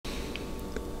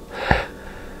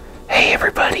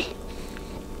everybody?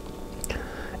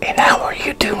 And how are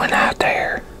you doing out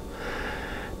there?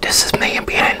 This is man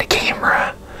behind the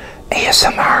camera,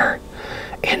 ASMR.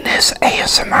 In this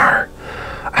ASMR,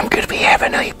 I'm going to be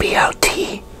having a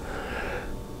BLT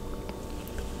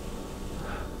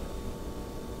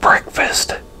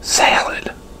breakfast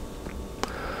salad.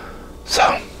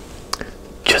 So,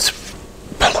 just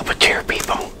pull up a chair,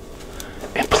 people,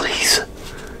 and please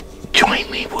join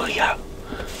me, will ya,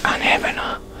 on having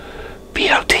a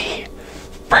BLT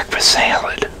breakfast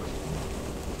salad.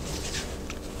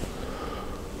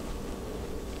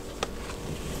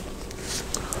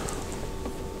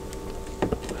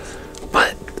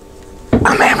 But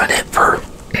I'm having it for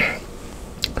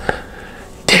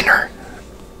dinner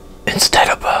instead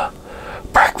of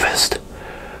breakfast.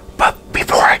 But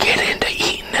before I get into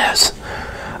eating this,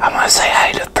 I want to say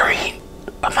hi to 3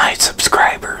 of my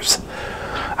subscribers.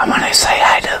 I want to say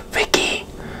hi to Vicky,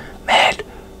 Matt,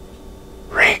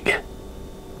 Rig,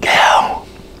 Gal,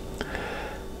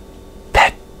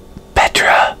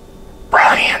 Petra,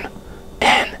 Brian,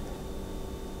 and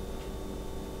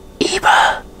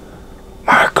Eva,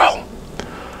 Marco.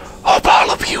 Hope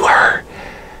all of you are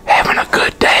having a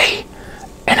good day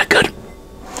and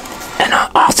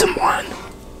an awesome one.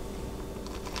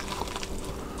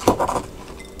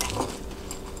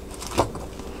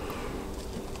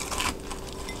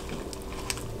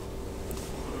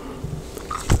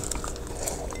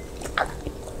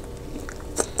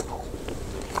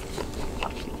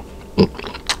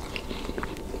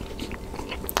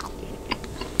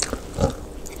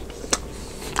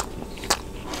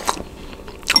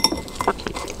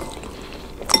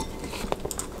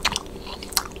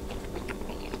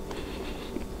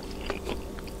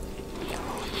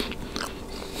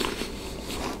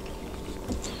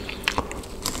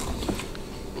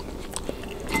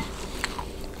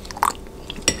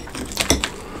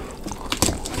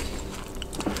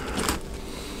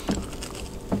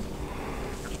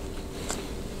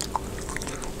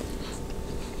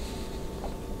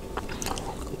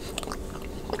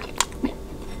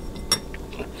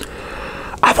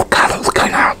 Avocado's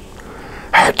kind of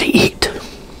hard to eat.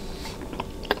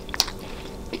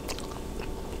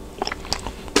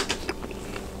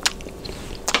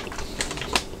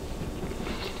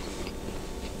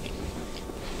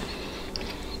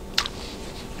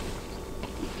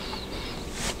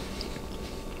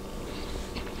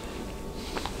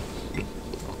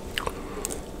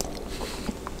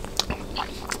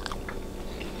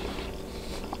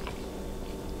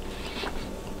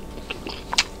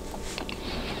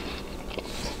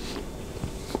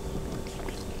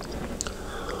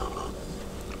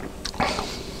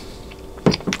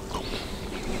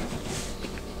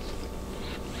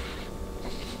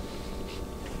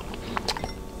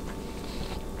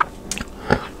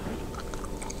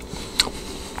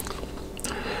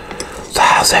 So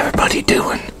how's everybody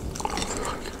doing?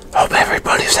 Hope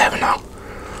everybody's having a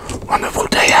wonderful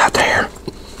day out there.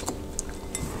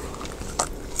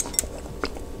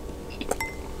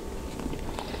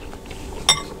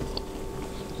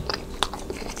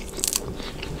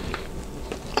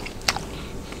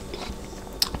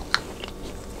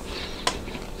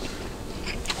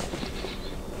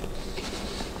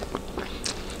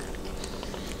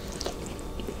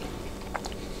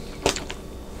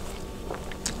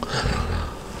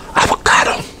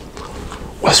 Avocado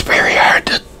was very hard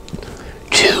to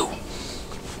chew.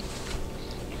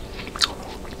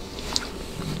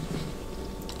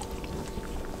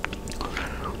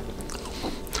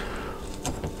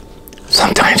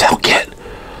 Sometimes I'll get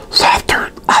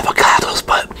softer avocados,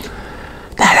 but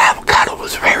that avocado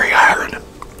was very hard.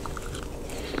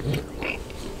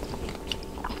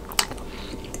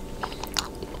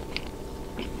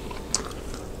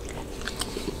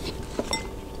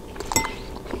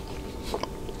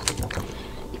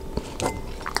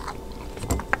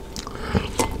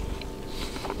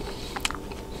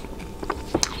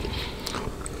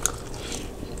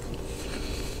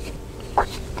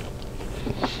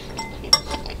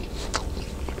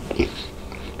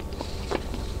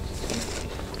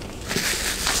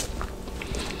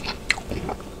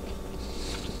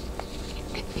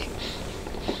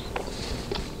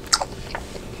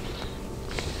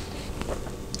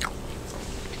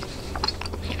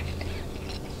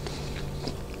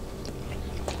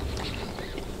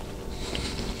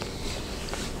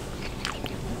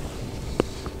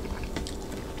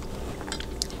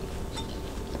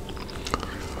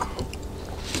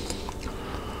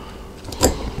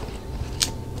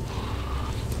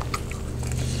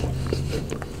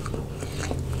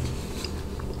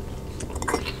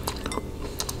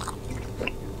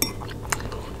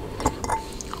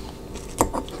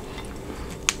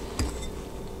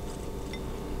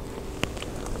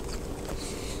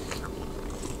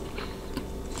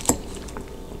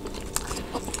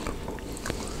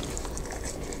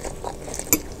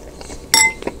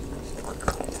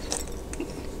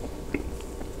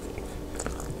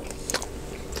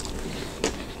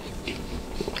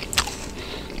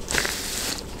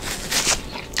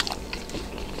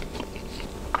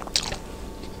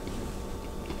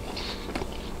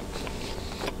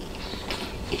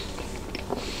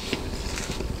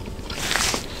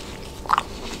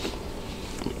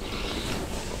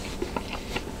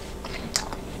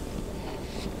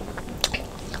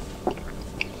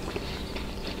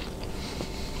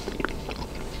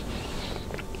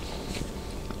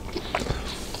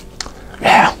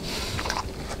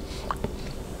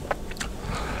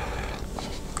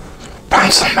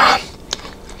 on some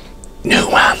new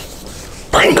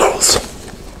Pringles.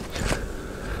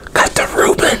 Got the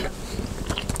Reuben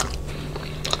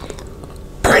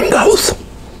Pringles.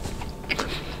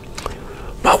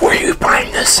 But where you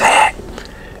find this at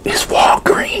is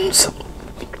Walgreens.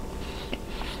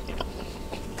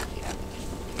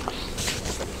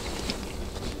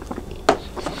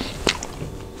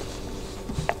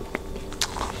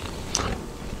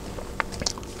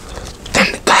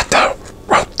 Then they got the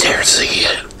rotisserie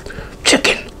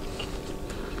chicken.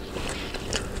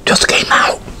 Just came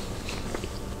out.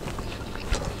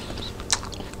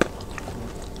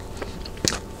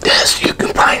 This you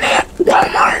can find at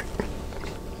Walmart.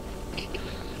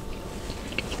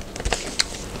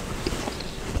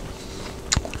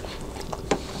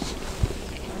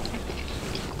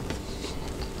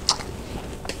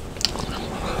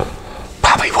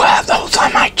 Probably will have those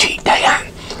on my cheat day on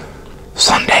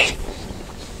Sunday.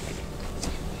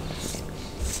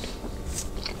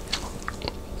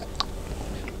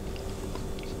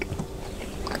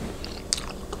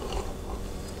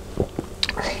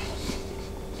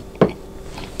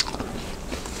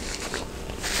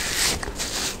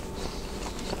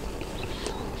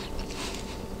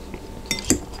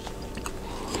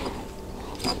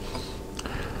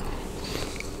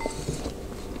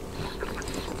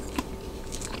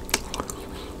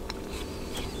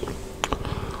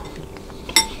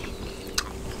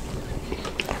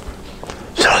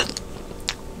 So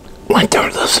went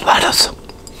through this lettuce.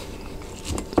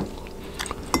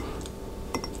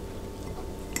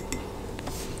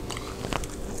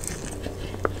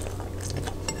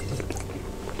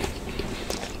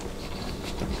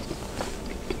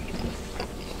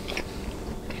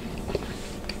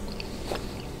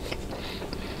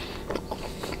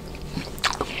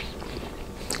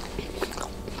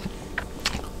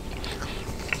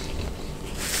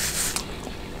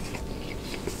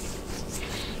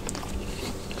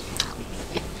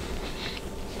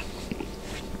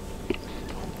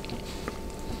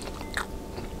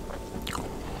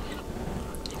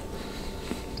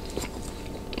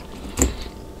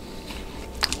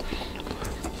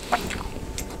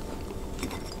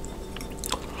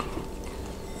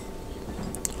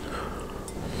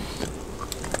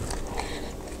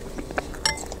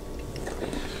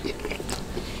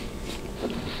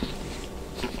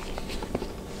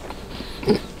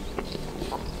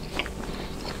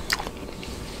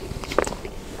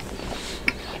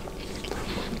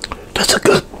 That's a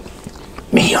good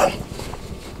meal.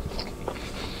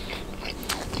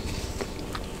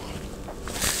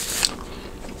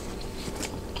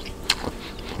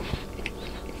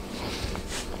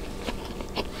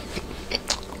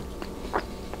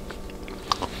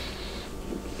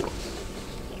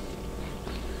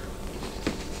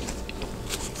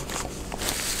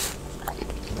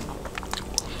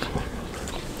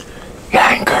 Yeah,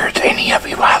 I encourage any of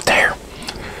you out there,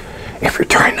 if you're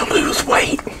trying to lose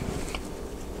weight,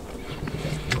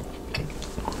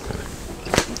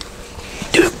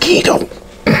 do keto.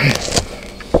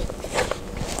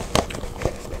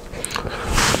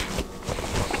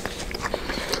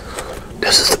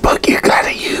 This is the book you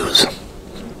gotta use.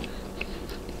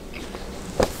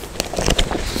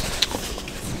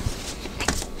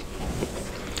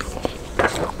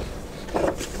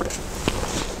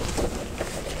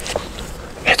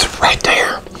 It's right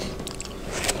there.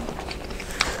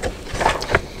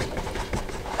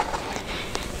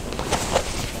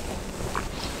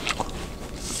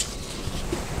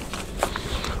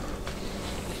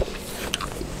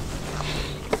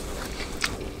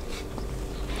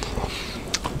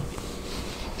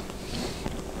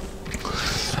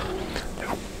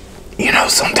 You know,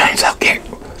 sometimes I'll get a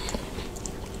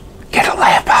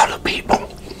laugh out of people.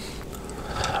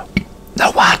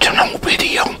 They'll watch an old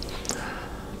video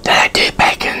that I did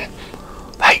back in,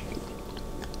 like,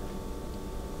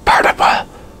 part of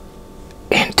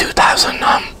in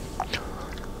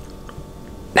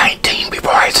 2019,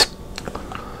 before I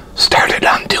started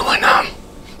on doing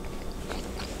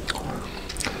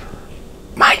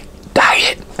my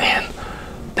diet, and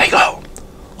they go,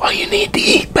 well, you need to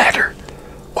eat better.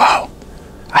 Well,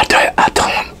 I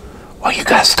told them, well, you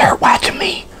gotta start watching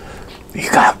me. You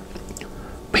gotta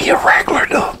be a regular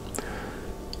to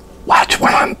watch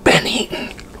what I've been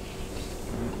eating.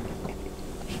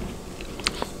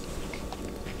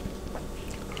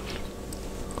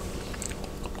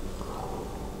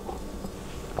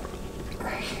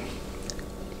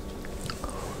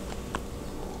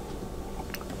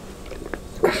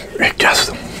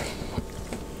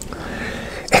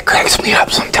 It cracks me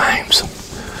up sometimes.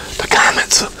 The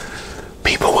comments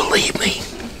people will leave me.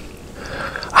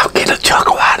 I'll get a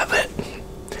chuckle out of it.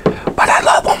 But I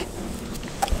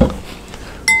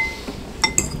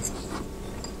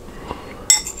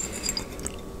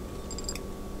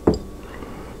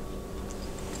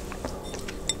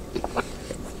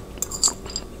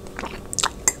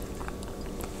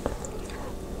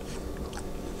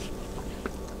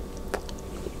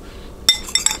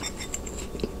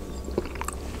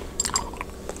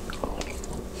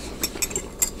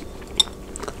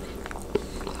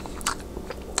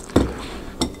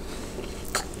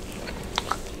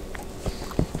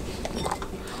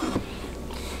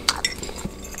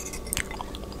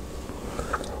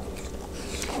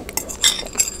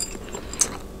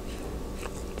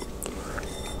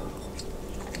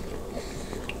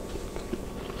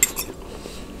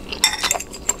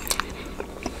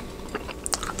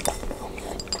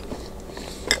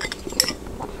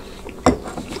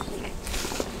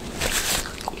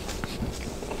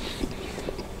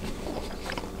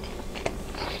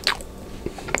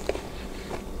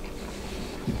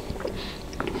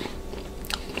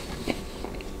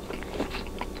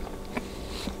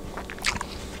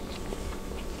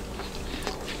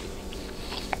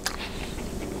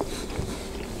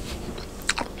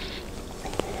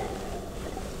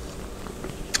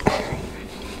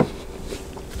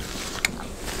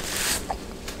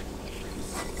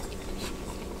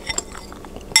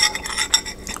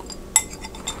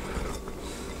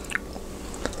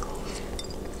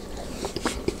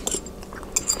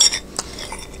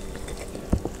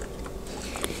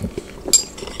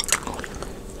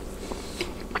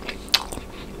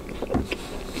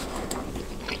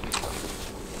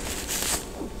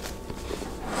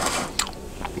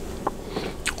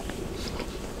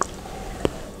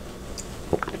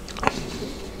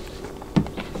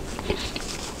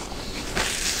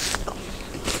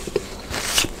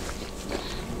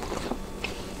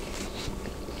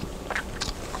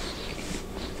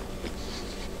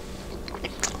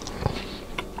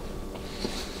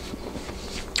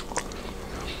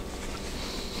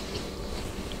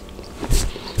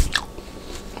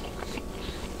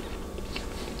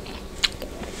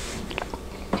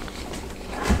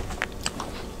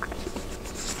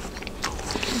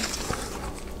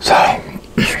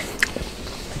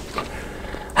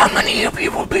how many of you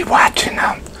will be watching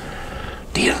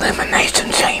the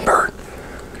Elimination Chamber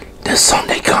this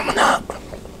Sunday coming up?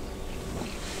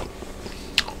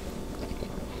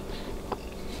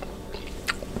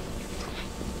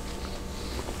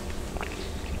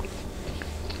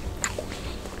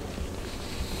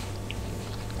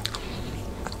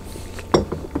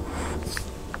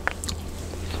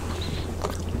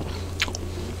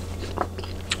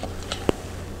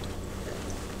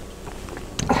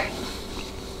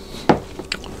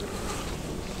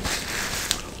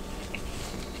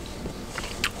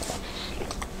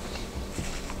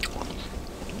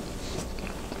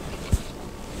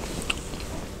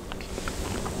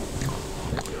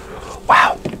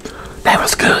 Wow, that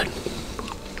was good.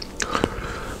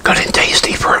 Good and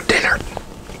tasty for a dinner.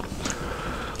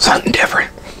 Something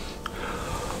different.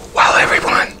 Well,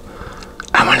 everyone,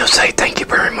 I want to say thank you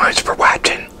very much for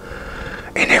watching.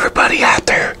 And everybody out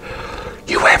there,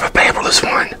 you have a fabulous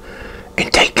one.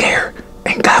 And take care.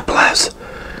 And God bless.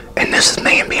 And this is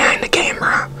Man Behind